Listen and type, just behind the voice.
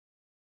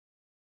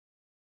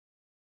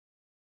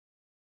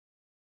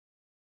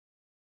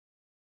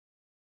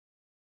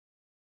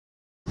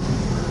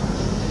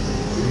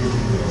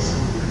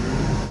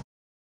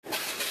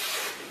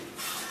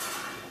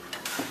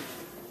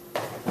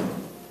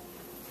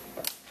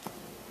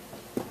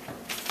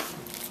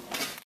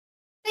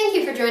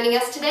joining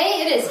us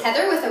today. It is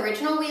Heather with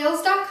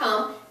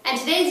OriginalWheels.com, and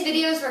today's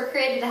videos were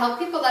created to help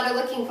people that are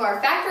looking for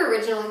factory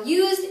original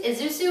used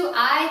Isuzu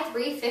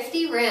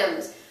I-350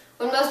 rims.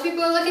 When most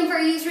people are looking for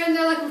a used rim,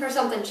 they're looking for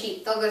something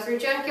cheap. They'll go through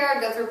junkyard,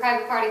 go through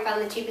private party,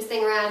 find the cheapest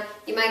thing around.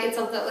 You might get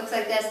something that looks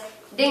like this,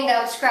 dinged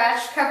up,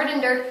 scratched, covered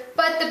in dirt,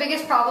 but the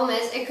biggest problem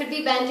is it could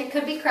be bent, it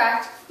could be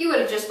cracked. You would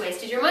have just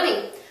wasted your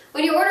money.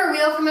 When you order a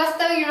wheel from us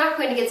though, you're not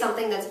going to get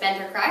something that's bent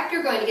or cracked.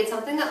 You're going to get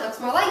something that looks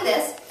more like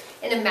this.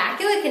 In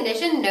immaculate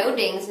condition, no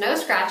dings, no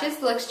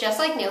scratches, looks just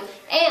like new,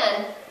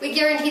 and we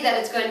guarantee that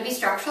it's going to be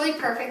structurally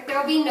perfect. There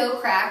will be no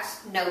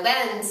cracks, no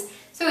bends.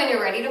 So when you're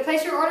ready to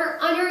place your order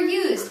on your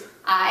used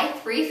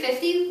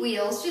I350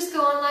 wheels, just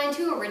go online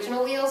to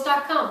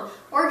OriginalWheels.com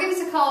or give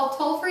us a call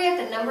toll-free at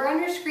the number on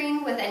your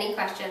screen with any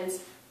questions.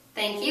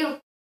 Thank you.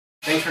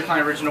 Thanks for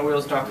calling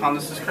OriginalWheels.com.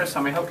 This is Chris.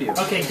 How may I help you?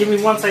 Okay, give me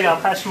 1 second.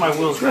 I'll pass you my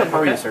wheels. Good. How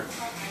are you, sir?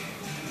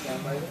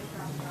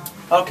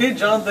 Okay,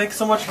 John, thanks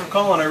so much for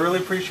calling. I really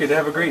appreciate it.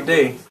 Have a great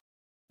day.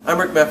 I'm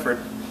Rick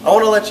Mefford. I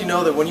want to let you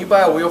know that when you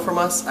buy a wheel from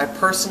us, I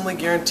personally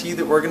guarantee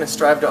that we're going to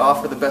strive to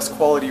offer the best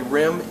quality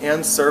rim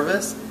and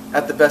service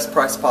at the best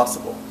price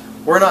possible.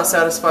 We're not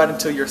satisfied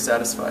until you're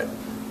satisfied.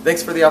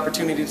 Thanks for the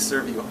opportunity to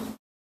serve you.